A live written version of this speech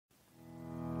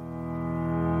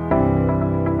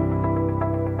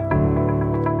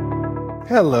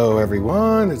Hello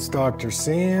everyone, it's Dr.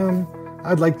 Sam.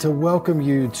 I'd like to welcome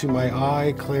you to my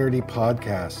EyeClarity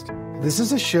podcast. This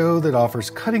is a show that offers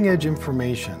cutting-edge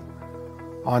information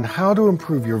on how to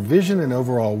improve your vision and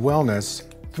overall wellness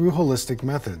through holistic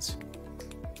methods.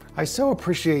 I so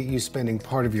appreciate you spending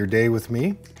part of your day with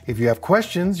me. If you have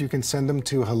questions, you can send them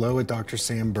to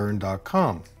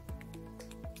hello@drsamberne.com.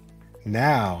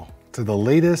 Now, to the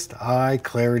latest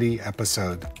EyeClarity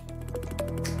episode.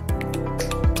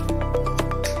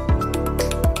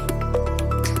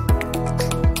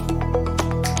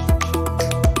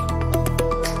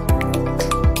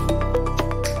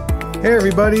 Hey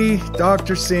everybody,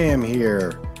 Dr. Sam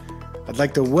here. I'd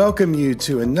like to welcome you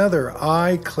to another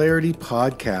EyeClarity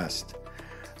podcast.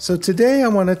 So today I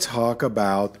want to talk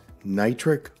about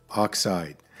nitric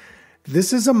oxide.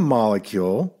 This is a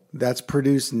molecule that's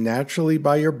produced naturally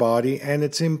by your body, and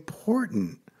it's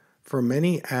important for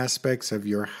many aspects of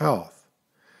your health.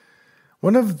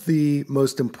 One of the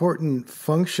most important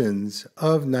functions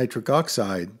of nitric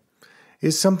oxide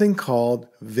is something called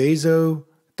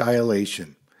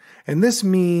vasodilation. And this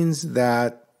means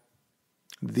that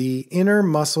the inner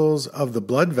muscles of the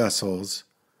blood vessels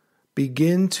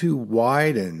begin to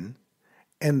widen,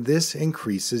 and this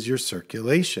increases your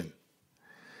circulation.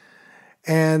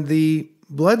 And the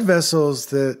blood vessels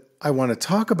that I want to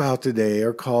talk about today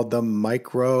are called the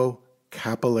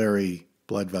microcapillary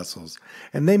blood vessels.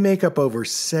 And they make up over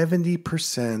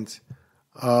 70%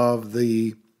 of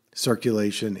the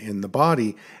circulation in the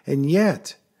body. And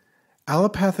yet,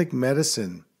 allopathic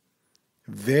medicine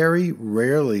very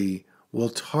rarely will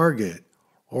target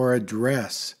or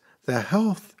address the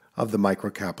health of the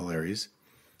microcapillaries.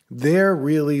 They're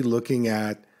really looking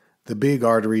at the big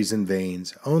arteries and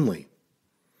veins only.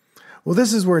 Well,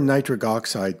 this is where nitric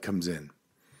oxide comes in,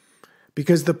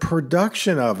 because the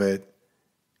production of it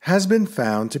has been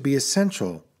found to be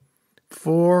essential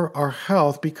for our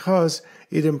health because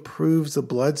it improves the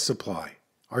blood supply,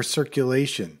 our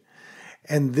circulation.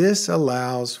 And this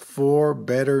allows for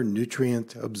better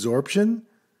nutrient absorption,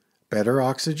 better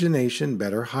oxygenation,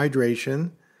 better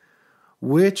hydration,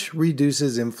 which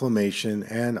reduces inflammation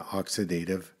and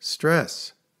oxidative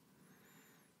stress.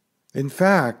 In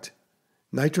fact,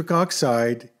 nitric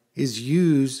oxide is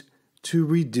used to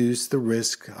reduce the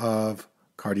risk of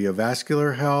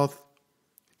cardiovascular health,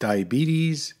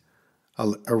 diabetes,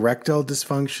 erectile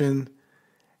dysfunction,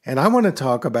 and I want to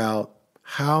talk about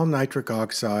how nitric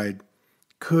oxide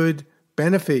could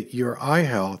benefit your eye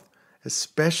health,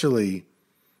 especially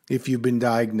if you've been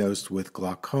diagnosed with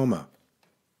glaucoma.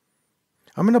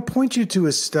 I'm going to point you to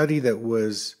a study that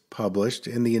was published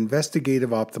in the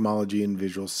Investigative Ophthalmology and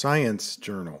Visual Science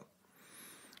journal.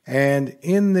 And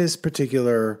in this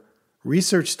particular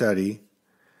research study,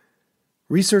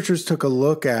 researchers took a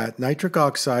look at nitric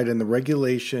oxide and the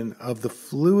regulation of the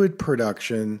fluid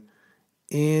production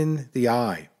in the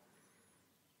eye.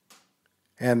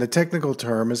 And the technical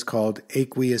term is called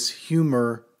aqueous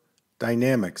humor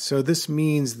dynamics. So this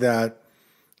means that,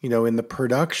 in the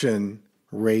production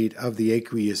rate of the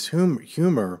aqueous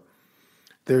humor,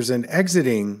 there's an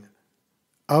exiting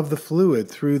of the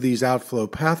fluid through these outflow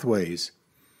pathways.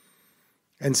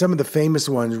 And some of the famous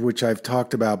ones, which I've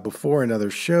talked about before in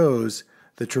other shows,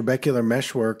 the trabecular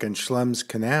meshwork and Schlemm's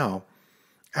canal,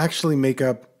 actually make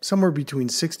up somewhere between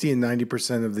 60 and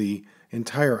 90% of the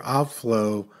entire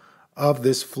outflow of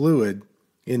this fluid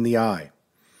in the eye.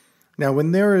 Now,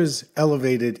 when there is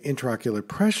elevated intraocular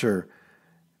pressure,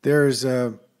 there's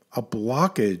a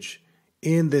blockage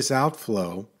in this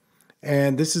outflow,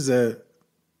 and this is a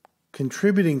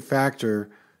contributing factor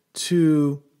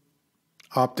to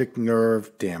optic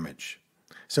nerve damage.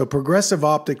 So progressive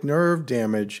optic nerve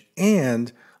damage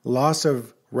and loss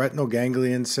of retinal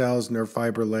ganglion cells, nerve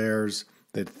fiber layers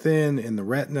that thin in the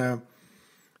retina,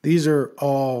 these are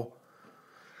all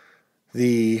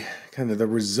the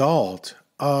result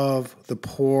of the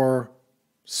poor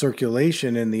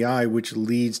circulation in the eye, which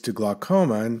leads to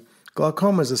glaucoma. And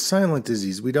glaucoma is a silent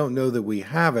disease. We don't know that we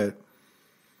have it.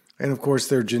 And of course,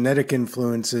 there are genetic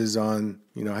influences on,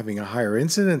 having a higher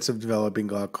incidence of developing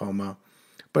glaucoma,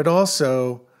 but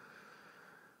also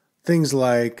things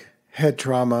like head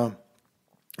trauma,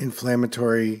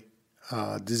 inflammatory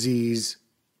disease,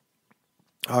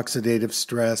 oxidative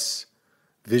stress,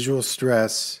 visual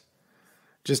stress,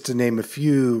 just to name a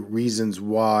few reasons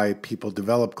why people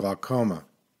develop glaucoma.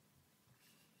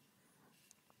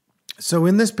 So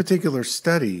in this particular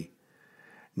study,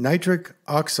 nitric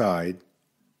oxide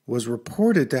was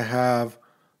reported to have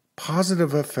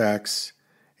positive effects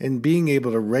in being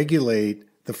able to regulate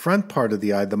the front part of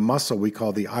the eye, the muscle we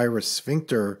call the iris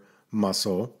sphincter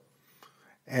muscle,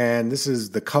 And this is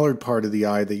the colored part of the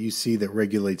eye that you see that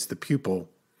regulates the pupil.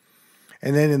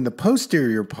 And then in the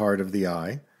posterior part of the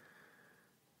eye,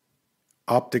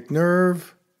 optic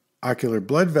nerve, ocular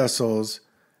blood vessels,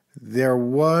 there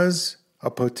was a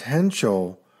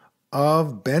potential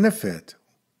of benefit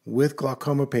with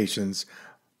glaucoma patients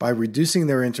by reducing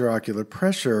their intraocular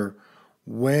pressure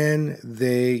when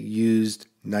they used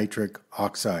nitric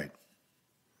oxide.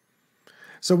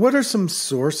 So what are some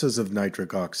sources of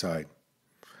nitric oxide?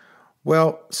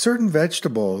 Well, certain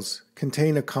vegetables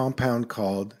contain a compound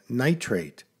called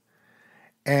nitrate.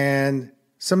 And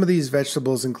some of these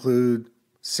vegetables include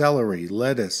celery,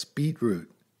 lettuce,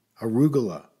 beetroot,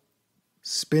 arugula,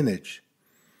 spinach.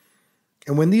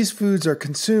 And when these foods are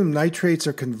consumed, nitrates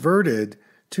are converted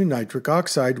to nitric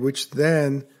oxide, which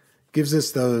then gives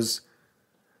us those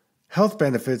health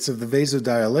benefits of the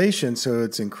vasodilation. So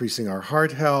it's increasing our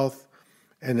heart health,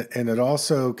 and it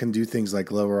also can do things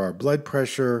like lower our blood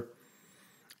pressure.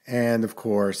 And of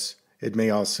course, it may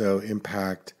also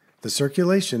impact the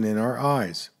circulation in our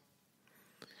eyes.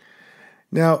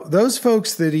 Now, those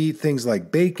folks that eat things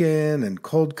like bacon and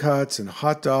cold cuts and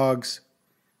hot dogs,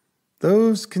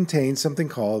 those contain something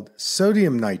called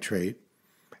sodium nitrate,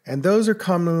 and those are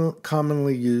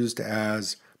commonly used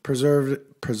as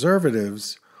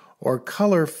preservatives or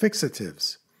color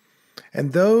fixatives.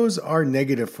 And those are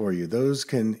negative for you. Those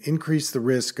can increase the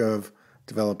risk of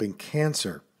developing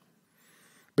cancer.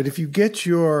 But if you get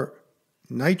your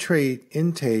nitrate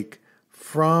intake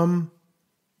from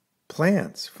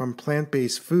plants, from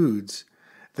plant-based foods,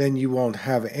 then you won't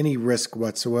have any risk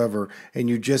whatsoever, and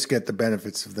you just get the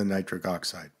benefits of the nitric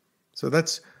oxide. So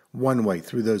that's one way,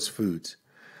 through those foods.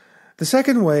 The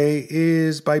second way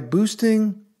is by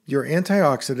boosting your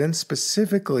antioxidants.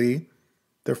 Specifically,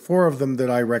 there are 4 of them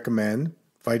that I recommend.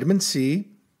 Vitamin C.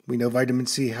 We know vitamin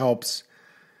C helps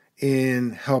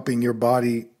in helping your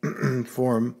body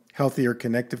form healthier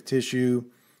connective tissue,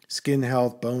 skin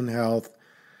health, bone health,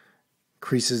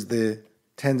 increases the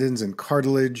tendons and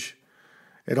cartilage.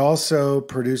 It also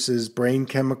produces brain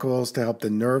chemicals to help the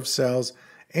nerve cells,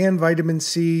 and vitamin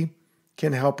C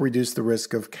can help reduce the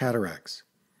risk of cataracts.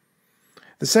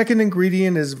 The second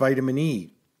ingredient is vitamin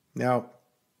E. Now,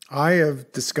 I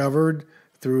have discovered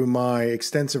through my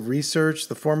extensive research,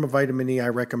 the form of vitamin E I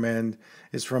recommend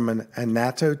is from an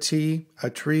annatto tree,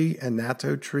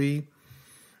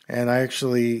 and I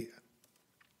actually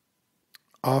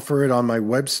offer it on my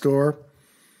web store.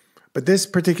 But this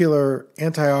particular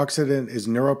antioxidant is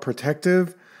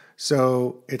neuroprotective,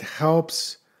 so it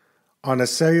helps on a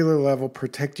cellular level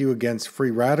protect you against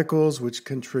free radicals, which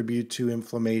contribute to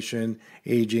inflammation,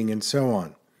 aging, and so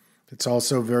on. It's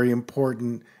also very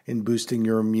important in boosting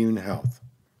your immune health.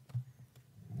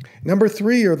 Number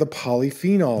 3 are the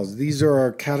polyphenols. These are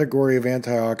a category of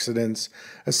antioxidants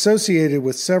associated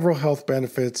with several health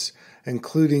benefits,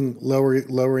 including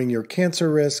lowering your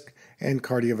cancer risk and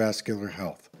cardiovascular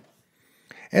health.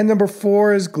 And number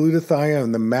 4 is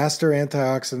glutathione, the master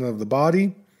antioxidant of the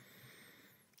body.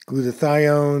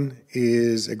 Glutathione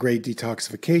is a great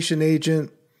detoxification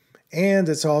agent, and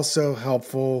it's also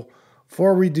helpful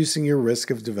for reducing your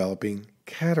risk of developing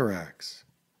cataracts.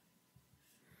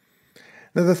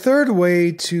 Now, the third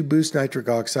way to boost nitric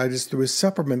oxide is through a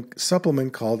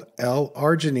supplement called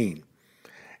L-arginine.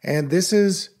 And this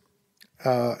is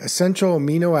essential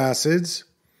amino acids,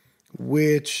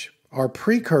 which are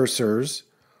precursors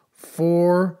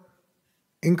for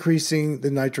increasing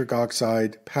the nitric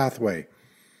oxide pathway.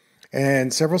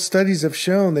 And several studies have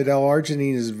shown that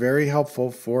L-arginine is very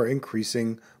helpful for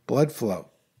increasing blood flow,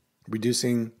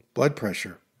 reducing blood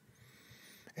pressure.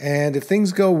 And if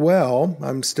things go well,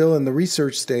 I'm still in the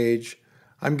research stage,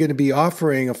 I'm going to be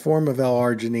offering a form of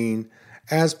L-arginine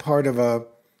as part of an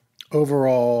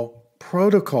overall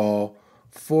protocol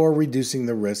for reducing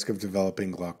the risk of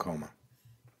developing glaucoma.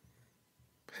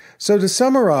 So to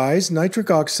summarize,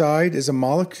 nitric oxide is a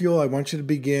molecule I want you to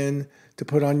begin to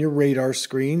put on your radar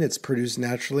screen. It's produced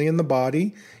naturally in the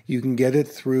body. You can get it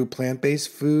through plant-based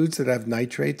foods that have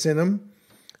nitrates in them.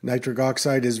 Nitric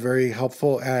oxide is very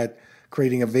helpful at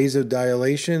creating a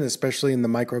vasodilation, especially in the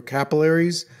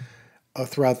microcapillaries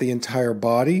throughout the entire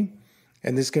body.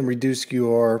 And this can reduce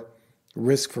your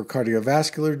risk for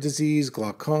cardiovascular disease,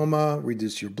 glaucoma,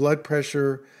 reduce your blood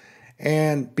pressure.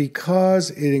 And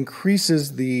because it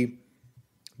increases the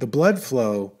blood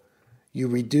flow, you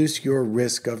reduce your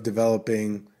risk of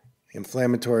developing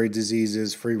inflammatory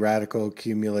diseases, free radical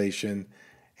accumulation,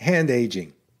 and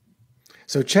aging.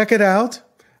 So check it out.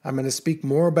 I'm going to speak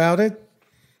more about it.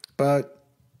 But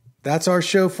that's our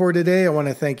show for today. I want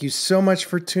to thank you so much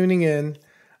for tuning in.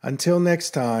 Until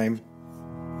next time,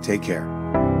 take care.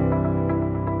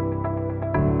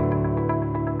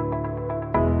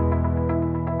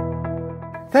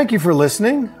 Thank you for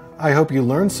listening. I hope you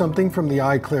learned something from the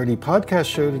EyeClarity podcast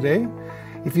show today.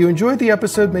 If you enjoyed the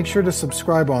episode, make sure to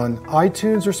subscribe on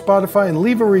iTunes or Spotify and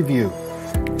leave a review.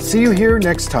 See you here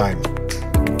next time.